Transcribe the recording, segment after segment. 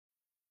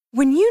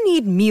When you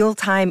need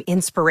mealtime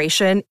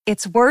inspiration,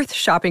 it's worth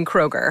shopping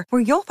Kroger,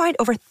 where you'll find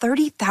over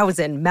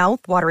 30,000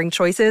 mouth-watering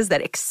choices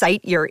that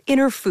excite your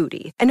inner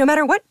foodie. And no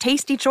matter what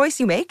tasty choice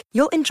you make,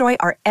 you'll enjoy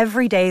our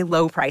everyday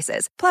low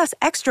prices, plus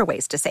extra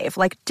ways to save,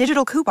 like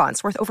digital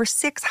coupons worth over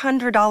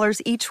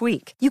 $600 each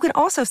week. You can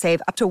also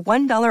save up to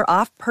 $1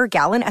 off per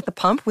gallon at the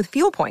pump with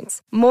fuel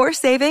points. More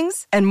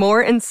savings and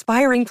more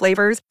inspiring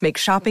flavors make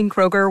shopping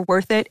Kroger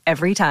worth it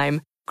every time.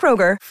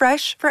 Kroger,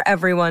 fresh for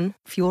everyone.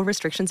 Fuel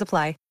restrictions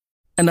apply.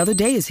 Another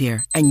day is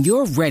here, and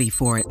you're ready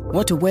for it.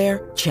 What to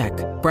wear? Check.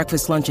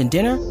 Breakfast, lunch, and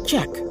dinner?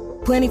 Check.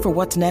 Planning for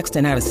what's next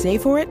and how to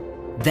save for it?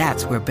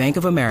 That's where Bank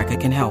of America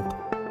can help.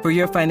 For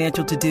your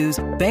financial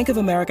to-dos, Bank of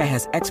America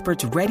has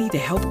experts ready to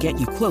help get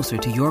you closer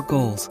to your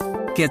goals.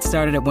 Get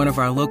started at one of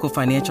our local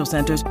financial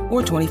centers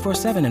or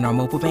 24/7 in our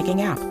mobile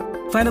banking app.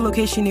 Find a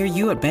location near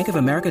you at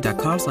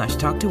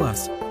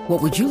bankofamerica.com/talktous.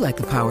 What would you like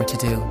the power to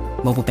do?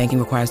 Mobile banking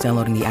requires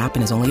downloading the app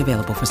and is only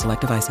available for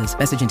select devices.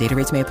 Message and data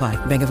rates may apply.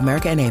 Bank of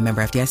America N.A.,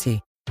 member FDIC.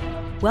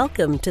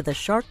 Welcome to the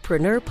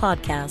Sharkpreneur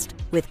Podcast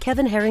with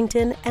Kevin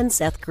Harrington and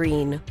Seth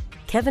Green.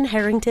 Kevin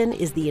Harrington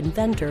is the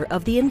inventor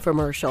of the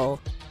infomercial,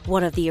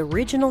 one of the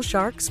original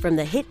sharks from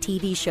the hit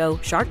TV show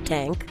Shark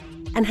Tank,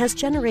 and has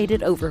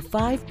generated over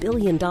 $5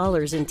 billion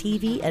in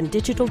TV and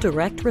digital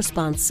direct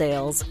response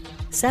sales.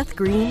 Seth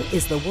Green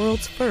is the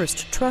world's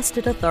first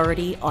trusted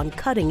authority on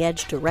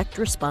cutting-edge direct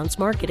response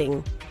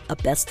marketing, a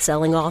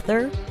best-selling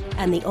author,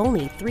 and the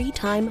only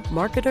 3-time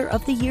Marketer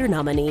of the Year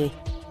nominee.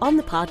 On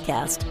the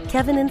podcast,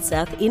 Kevin and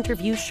Seth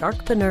interview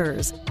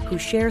sharkpreneurs who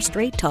share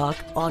straight talk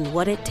on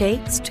what it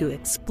takes to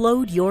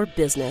explode your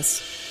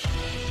business.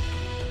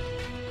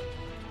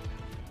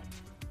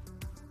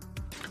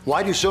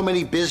 Why do so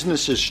many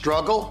businesses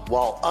struggle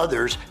while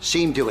others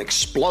seem to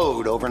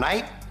explode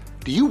overnight?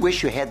 Do you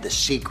wish you had the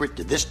secret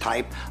to this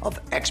type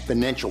of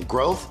exponential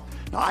growth?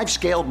 Now, I've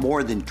scaled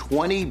more than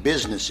 20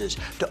 businesses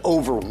to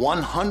over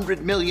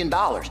 $100 million,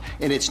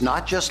 and it's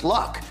not just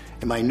luck.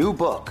 In my new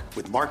book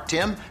with Mark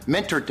Timm,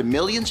 Mentor to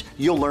Millions,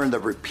 you'll learn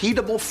the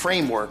repeatable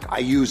framework I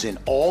use in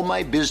all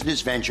my business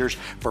ventures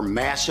for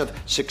massive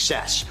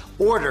success.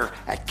 Order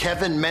at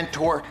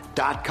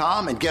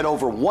kevinmentor.com and get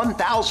over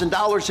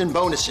 $1,000 in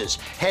bonuses.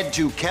 Head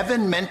to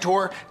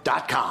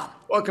kevinmentor.com.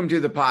 Welcome to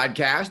the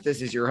podcast.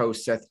 This is your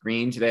host, Seth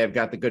Green. Today, I've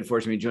got the good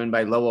fortune to be joined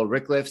by Lowell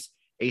Rickliffs,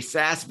 a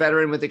SaaS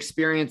veteran with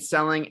experience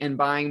selling and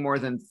buying more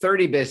than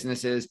 30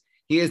 businesses.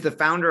 He is the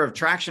founder of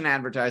Traction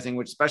Advertising,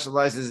 which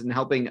specializes in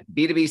helping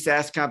B2B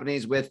SaaS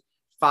companies with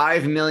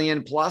 5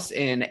 million plus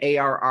in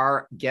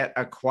ARR get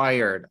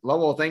acquired.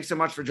 Lowell, thanks so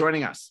much for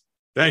joining us.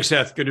 Thanks,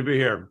 Seth. Good to be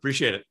here.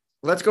 Appreciate it.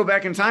 Let's go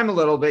back in time a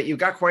little bit. You've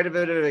got quite a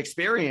bit of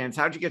experience.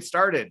 How'd you get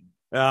started?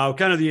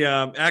 Kind of the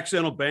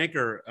accidental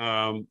banker.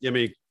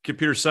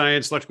 Computer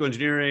science, electrical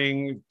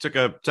engineering, took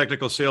a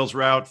technical sales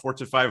route,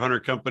 Fortune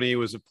 500 company,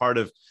 was a part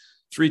of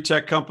 3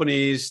 tech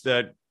companies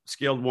that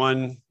scaled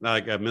one,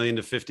 like $1 million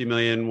to $50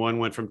 million. One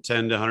went from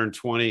 10 to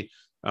 120.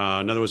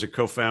 Another was a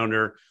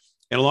co-founder.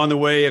 And along the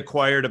way,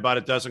 acquired about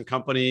a dozen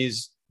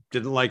companies.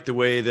 Didn't like the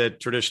way that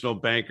traditional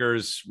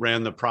bankers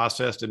ran the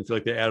process. Didn't feel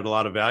like they added a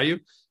lot of value.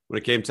 When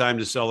it came time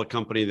to sell a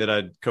company that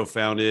I'd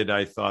co-founded,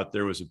 I thought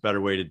there was a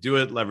better way to do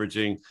it,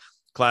 leveraging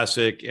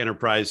classic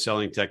enterprise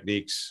selling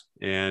techniques.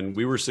 And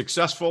we were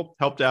successful,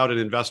 helped out an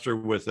investor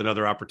with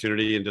another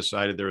opportunity and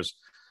decided there was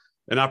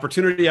an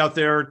opportunity out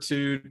there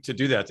to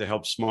do that, to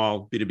help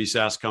small B2B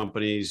SaaS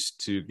companies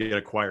to get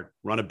acquired,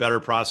 run a better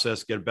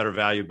process, get a better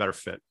value, better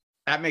fit.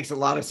 That makes a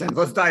lot of sense.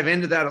 Let's dive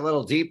into that a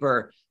little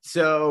deeper.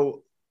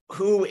 So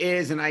who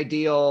is an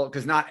ideal,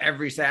 because not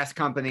every SaaS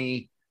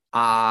company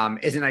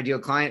is an ideal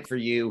client for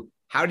you.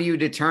 How do you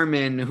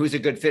determine who's a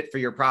good fit for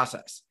your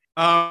process?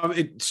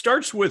 It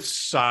starts with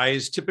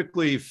size.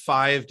 Typically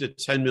 5 to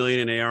 10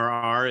 million in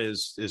ARR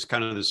is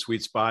kind of the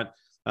sweet spot.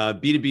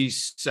 B2B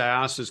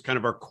SaaS is kind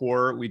of our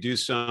core. We do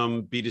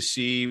some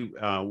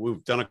B2C.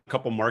 We've done a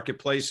couple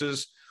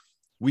marketplaces.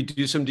 We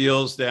do some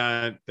deals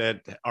that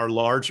are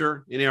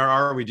larger in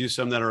ARR. We do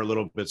some that are a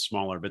little bit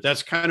smaller, but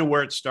that's kind of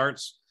where it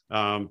starts.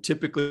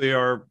 Typically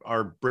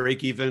are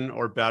break even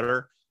or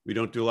better. We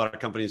don't do a lot of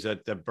companies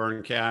that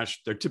burn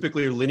cash. They're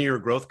typically linear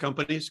growth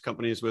companies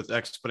with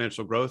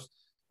exponential growth.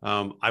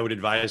 I would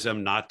advise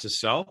them not to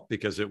sell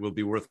because it will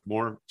be worth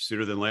more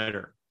sooner than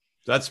later.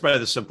 That's probably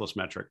the simplest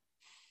metric.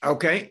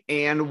 Okay.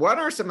 And what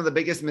are some of the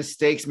biggest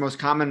mistakes, most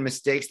common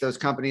mistakes those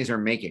companies are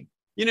making?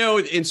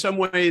 In some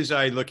ways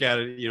I look at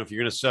it, if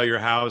you're going to sell your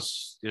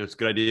house, it's a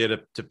good idea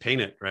to paint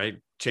it, right?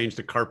 Change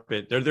the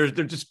carpet. They're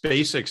just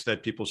basics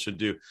that people should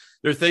do.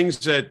 There are things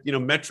that,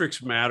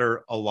 metrics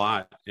matter a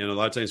lot. And a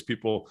lot of times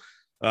people,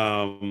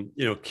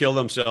 kill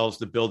themselves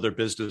to build their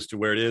business to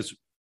where it is.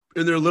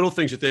 And there are little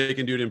things that they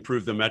can do to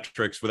improve the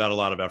metrics without a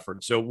lot of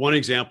effort. So one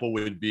example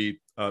would be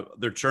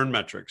their churn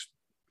metrics,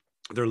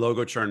 their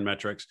logo churn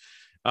metrics.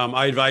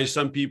 I advise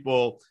some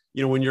people,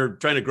 when you're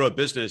trying to grow a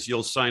business,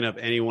 you'll sign up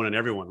anyone and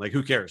everyone. Like,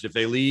 who cares? If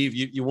they leave,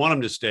 you want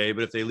them to stay,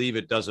 but if they leave,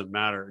 it doesn't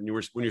matter. And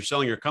when you're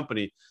selling your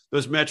company,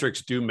 those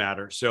metrics do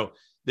matter. So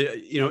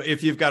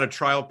if you've got a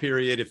trial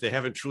period, if they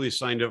haven't truly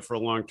signed up for a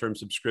long-term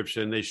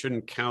subscription, they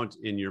shouldn't count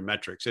in your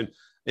metrics. And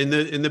in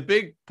the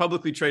big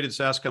publicly traded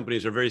SaaS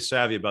companies are very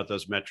savvy about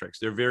those metrics.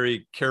 They're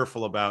very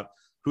careful about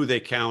who they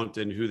count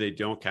and who they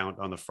don't count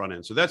on the front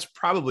end. So that's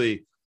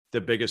probably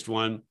the biggest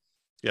one.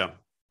 Yeah,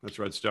 that's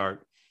where I'd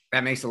start.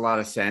 That makes a lot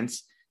of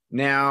sense.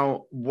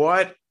 Now,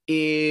 what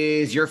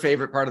is your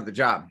favorite part of the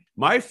job?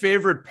 My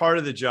favorite part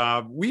of the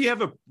job,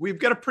 we've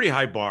got a pretty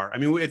high bar. I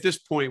mean, at this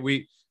point,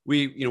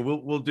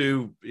 we'll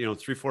do 3,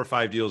 4,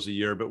 5 deals a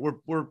year, but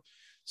we're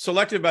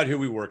selective about who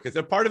we work with.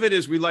 A part of it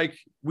is we like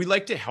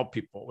to help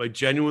people. Like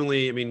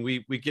genuinely, I mean,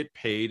 we get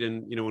paid,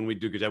 and when we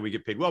do good job, we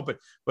get paid well.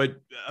 But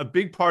a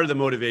big part of the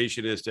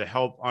motivation is to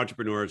help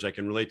entrepreneurs. I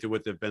can relate to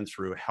what they've been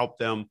through, help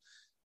them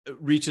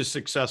reach a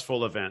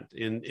successful event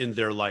in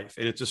their life.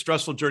 And it's a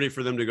stressful journey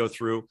for them to go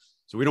through.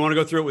 So we don't want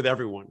to go through it with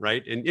everyone,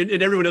 right? And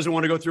everyone doesn't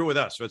want to go through it with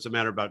us. So it's a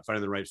matter about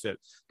finding the right fit.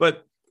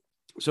 But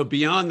so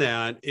beyond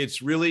that,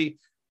 it's really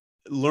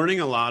learning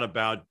a lot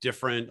about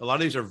a lot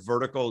of these are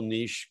vertical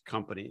niche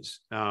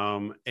companies.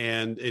 And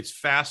it's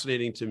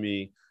fascinating to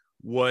me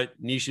what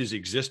niches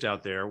exist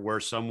out there where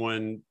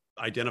someone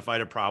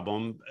identified a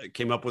problem,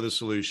 came up with a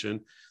solution,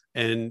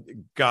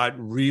 and got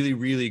really,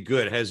 really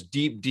good, has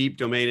deep, deep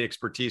domain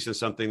expertise in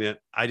something that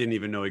I didn't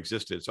even know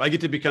existed. So I get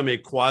to become a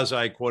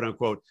quasi quote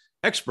unquote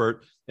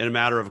expert in a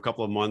matter of a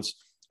couple of months,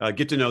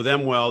 get to know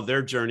them well,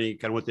 their journey,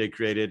 kind of what they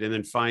created, and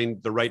then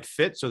find the right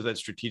fit. So that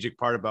strategic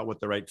part about what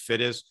the right fit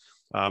is.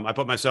 I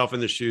put myself in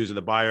the shoes of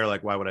the buyer,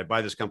 like, why would I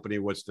buy this company?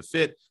 What's the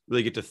fit?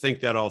 Really get to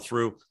think that all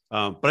through.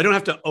 But I don't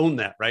have to own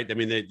that, right? I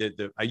mean,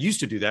 I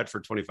used to do that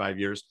for 25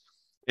 years.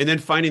 And then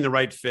finding the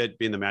right fit,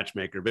 being the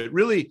matchmaker. But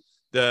really,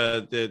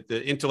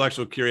 the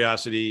intellectual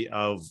curiosity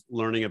of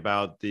learning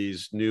about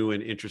these new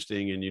and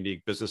interesting and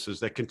unique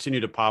businesses that continue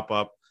to pop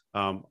up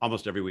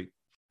almost every week.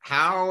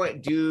 How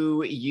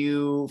do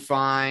you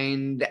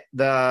find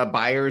the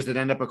buyers that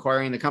end up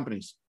acquiring the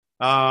companies?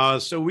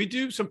 So we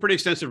do some pretty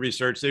extensive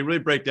research. They really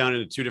break down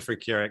into 2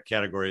 different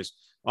categories,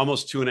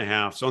 almost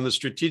 2.5. So on the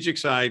strategic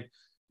side,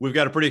 we've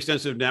got a pretty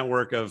extensive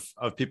network of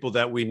people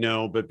that we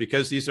know, but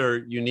because these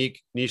are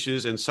unique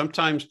niches, and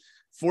sometimes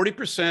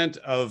 40%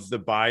 of the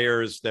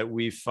buyers that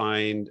we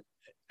find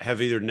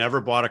have either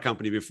never bought a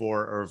company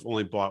before or have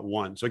only bought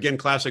one. So again,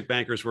 classic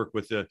bankers work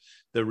with the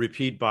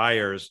repeat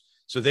buyers.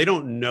 So they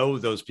don't know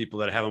those people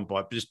that haven't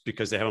bought just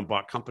because they haven't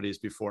bought companies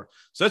before.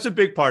 So that's a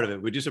big part of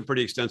it. We do some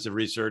pretty extensive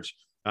research.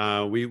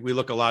 We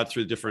look a lot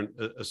through different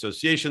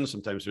associations.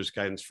 Sometimes there's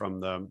guidance from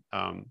the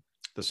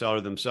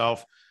seller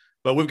themselves,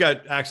 but we've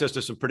got access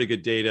to some pretty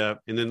good data.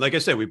 And then, like I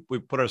said, we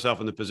put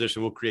ourselves in the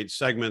position, we'll create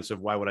segments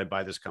of why would I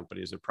buy this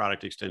company? Is it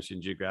product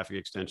extension, geographic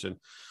extension?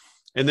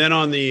 And then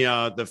on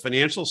the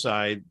financial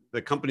side,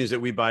 the companies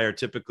that we buy are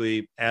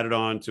typically added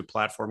on to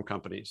platform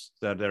companies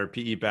that are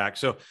PE backed.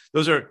 So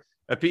those are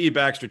a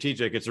PE-backed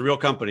strategic. It's a real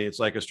company. It's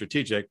like a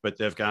strategic, but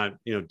they've got,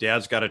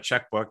 dad's got a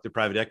checkbook, the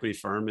private equity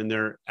firm, and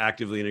they're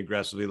actively and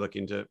aggressively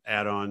looking to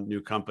add on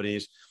new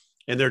companies.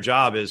 And their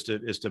job is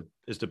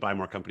to buy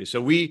more companies.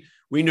 So we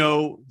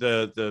know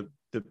the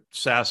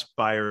SaaS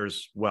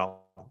buyers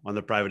well on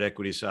the private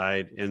equity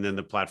side, and then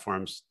the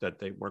platforms that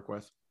they work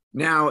with.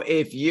 Now,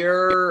 if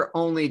you're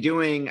only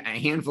doing a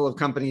handful of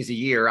companies a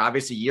year,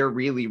 obviously you're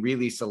really,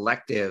 really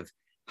selective.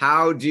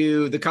 How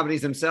do the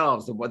companies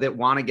themselves that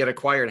want to get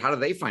acquired, how do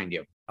they find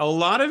you? A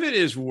lot of it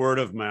is word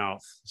of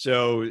mouth.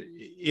 So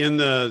in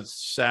the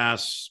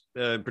SaaS,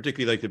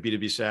 particularly like the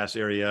B2B SaaS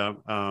area,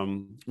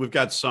 we've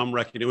got some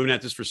recognition. We've been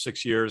at this for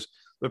 6 years,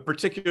 but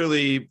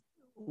particularly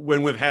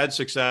when we've had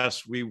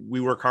success, we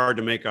work hard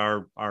to make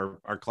our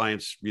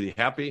clients really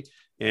happy,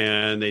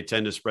 and they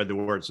tend to spread the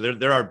word. So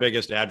they're our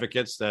biggest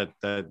advocates that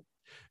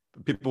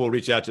people will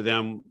reach out to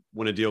them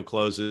when a deal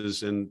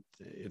closes, and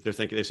if they're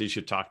thinking, they say you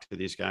should talk to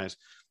these guys.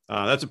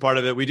 That's a part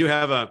of it. We do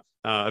have a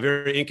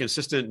very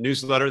inconsistent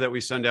newsletter that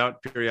we send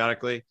out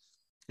periodically,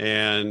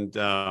 and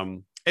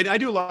I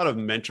do a lot of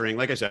mentoring.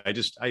 Like I said,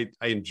 I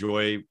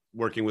enjoy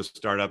working with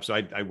startups. So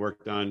I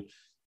worked on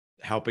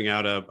helping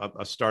out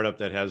a startup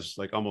that has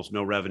like almost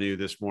no revenue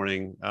this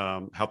morning.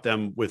 Help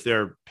them with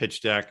their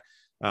pitch deck.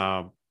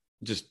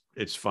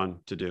 It's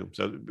fun to do.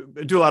 So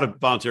I do a lot of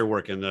volunteer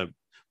work, and the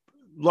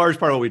large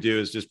part of what we do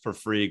is just for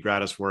free,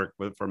 gratis work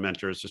for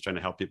mentors, just trying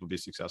to help people be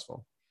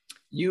successful.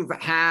 You've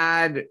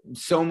had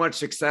so much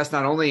success,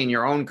 not only in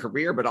your own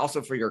career, but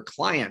also for your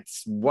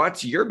clients.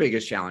 What's your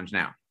biggest challenge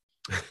now?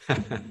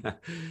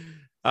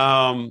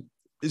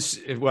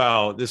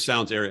 This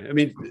sounds arrogant. I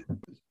mean,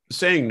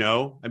 saying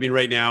no. I mean,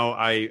 right now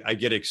I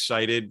get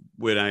excited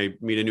when I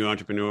meet a new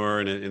entrepreneur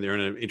and they're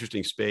in an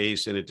interesting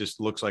space and it just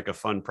looks like a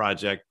fun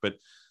project, but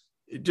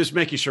just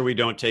making sure we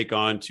don't take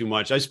on too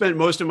much. I spent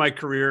most of my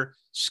career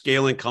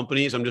scaling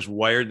companies. I'm just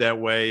wired that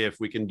way.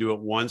 If we can do it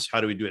once, how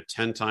do we do it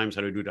 10 times?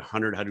 How do we do it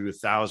 100? How do we do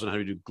 1,000? How do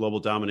we do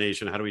global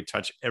domination? How do we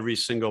touch every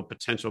single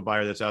potential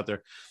buyer that's out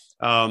there?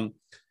 And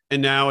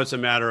now it's a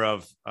matter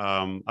of,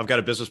 I've got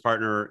a business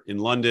partner in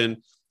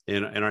London,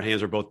 and our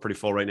hands are both pretty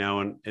full right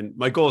now. And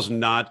my goal is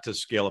not to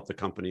scale up the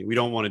company. We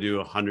don't want to do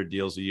 100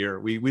 deals a year.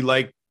 We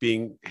like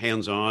being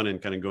hands-on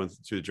and kind of going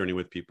through the journey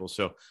with people.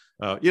 So,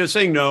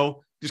 saying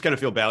no, just kind of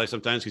feel badly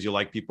sometimes because you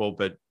like people,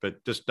 but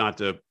just not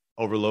to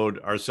overload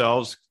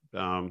ourselves.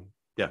 That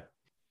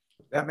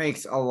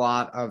makes a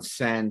lot of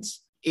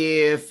sense.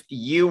 If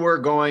you were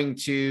going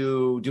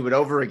to do it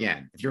over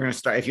again, if you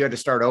had to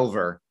start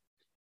over,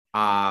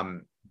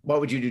 what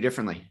would you do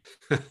differently?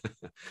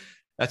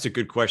 That's a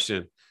good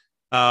question.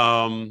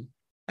 I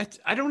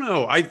don't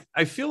know.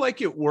 I feel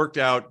like it worked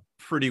out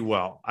pretty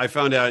well. I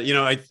found out,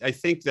 I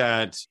think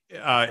that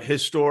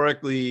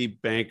historically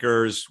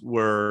bankers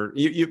were,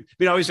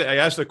 I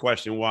asked the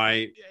question,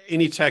 why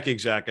any tech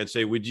exec, I'd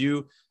say, would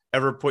you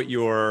ever put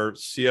your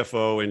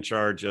CFO in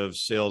charge of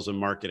sales and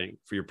marketing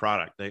for your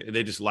product?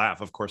 They just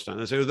laugh. Of course not.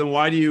 They say, well, then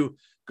why do you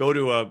go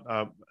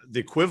to the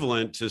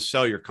equivalent to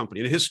sell your company?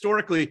 And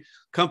historically,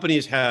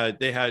 companies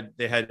had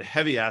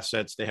heavy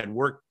assets. They had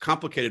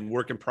complicated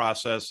work in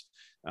process.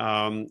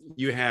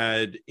 You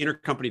had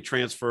intercompany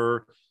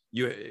transfer,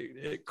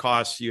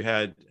 costs, you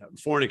had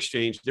foreign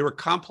exchange. They were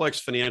complex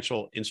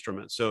financial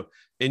instruments. So,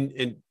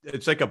 and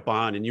it's like a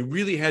bond, and you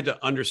really had to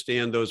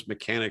understand those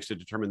mechanics to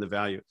determine the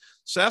value.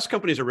 SaaS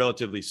companies are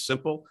relatively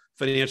simple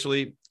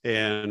financially,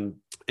 and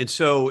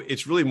so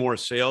it's really more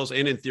sales.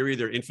 And in theory,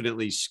 they're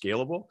infinitely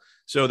scalable.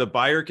 So the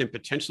buyer can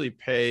potentially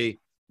pay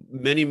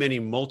many, many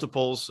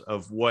multiples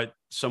of what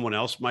someone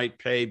else might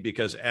pay,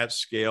 because at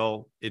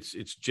scale, it's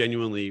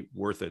genuinely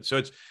worth it. So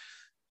it's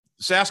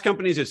SaaS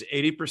companies, it's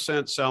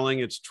 80% selling,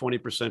 it's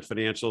 20%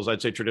 financials.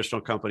 I'd say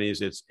traditional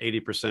companies, it's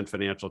 80%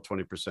 financial,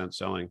 20%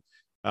 selling.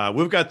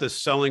 We've got the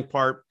selling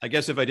part. I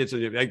guess if I did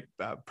something, I'd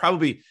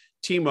probably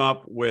team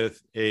up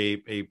with a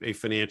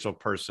financial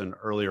person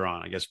earlier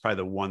on. I guess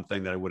probably the one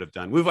thing that I would have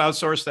done. We've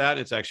outsourced that.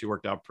 It's actually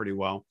worked out pretty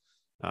well.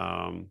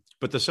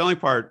 But the selling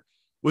part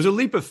was a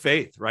leap of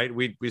faith, right?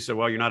 We said,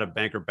 well, you're not a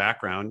banker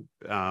background,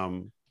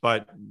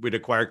 but we'd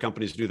acquire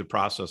companies to do the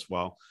process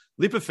well.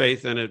 Leap of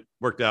faith, and it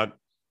worked out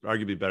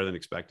arguably better than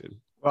expected.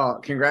 Well,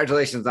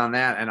 congratulations on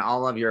that and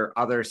all of your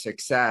other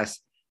success.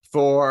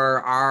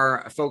 For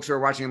our folks who are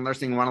watching and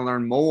listening and want to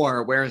learn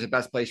more, where is the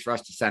best place for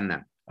us to send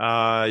them?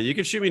 You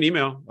can shoot me an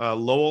email,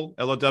 Lowell,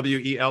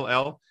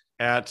 Lowell,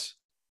 at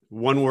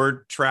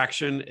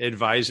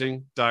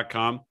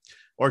tractionadvising.com,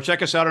 or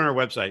check us out on our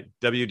website,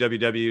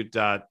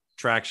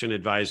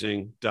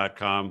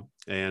 www.tractionadvising.com.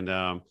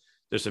 And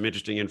there's some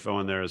interesting info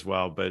in there as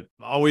well, but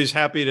always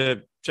happy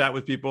to chat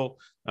with people.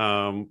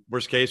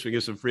 Worst case, we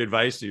give some free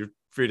advice. You're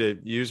free to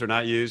use or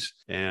not use,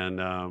 and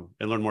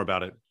learn more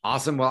about it.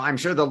 Awesome. Well, I'm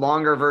sure the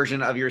longer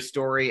version of your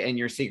story and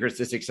your secrets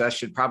to success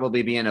should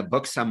probably be in a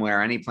book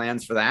somewhere. Any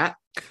plans for that?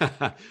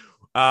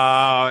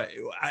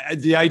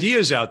 The idea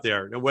is out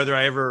there. Whether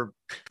I ever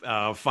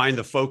find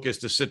the focus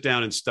to sit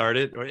down and start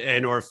it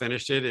or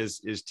finish it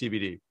is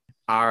TBD.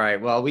 All right.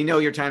 Well, we know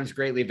your time is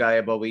greatly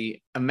valuable.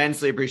 We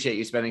immensely appreciate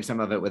you spending some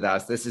of it with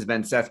us. This has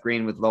been Seth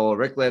Green with Lowell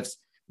Ricklifs.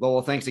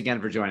 Lowell, thanks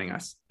again for joining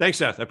us. Thanks,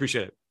 Seth. I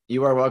appreciate it.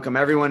 You are welcome.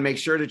 Everyone, make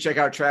sure to check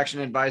out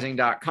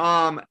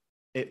tractionadvising.com.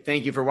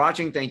 Thank you for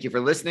watching. Thank you for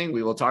listening.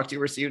 We will talk to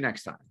you or see you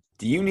next time.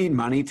 Do you need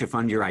money to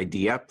fund your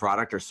idea,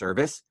 product, or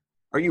service?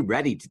 Are you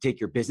ready to take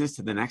your business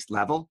to the next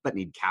level but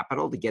need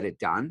capital to get it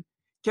done?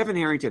 Kevin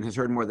Harrington has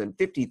heard more than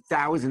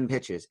 50,000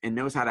 pitches and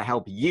knows how to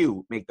help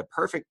you make the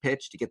perfect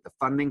pitch to get the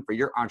funding for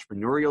your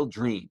entrepreneurial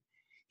dream.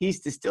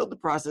 He's distilled the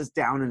process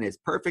down in his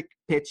perfect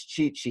pitch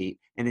cheat sheet,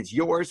 and it's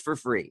yours for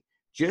free.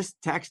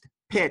 Just text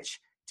PITCH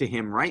to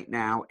him right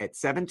now at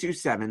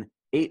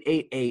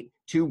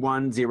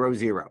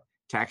 727-888-2100.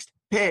 Text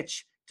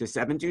PITCH to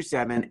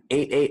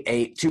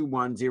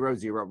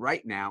 727-888-2100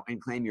 right now and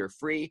claim your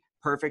free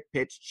perfect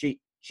pitch cheat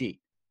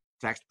sheet.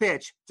 Text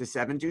PITCH to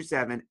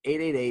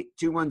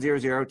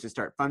 727-888-2100 to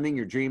start funding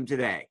your dream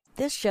today.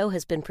 This show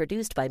has been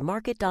produced by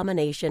Market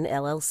Domination,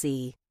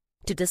 LLC.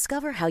 To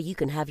discover how you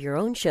can have your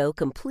own show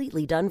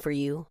completely done for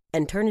you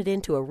and turn it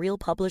into a real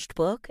published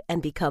book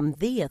and become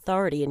the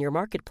authority in your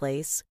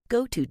marketplace,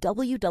 go to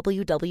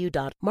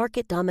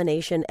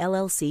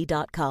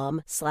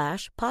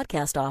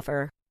www.marketdominationllc.com/podcast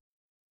offer.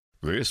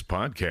 This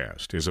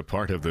podcast is a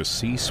part of the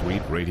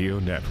C-Suite Radio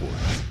Network.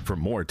 For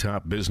more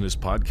top business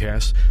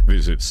podcasts,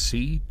 visit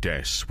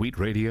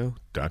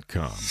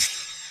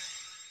c-suiteradio.com.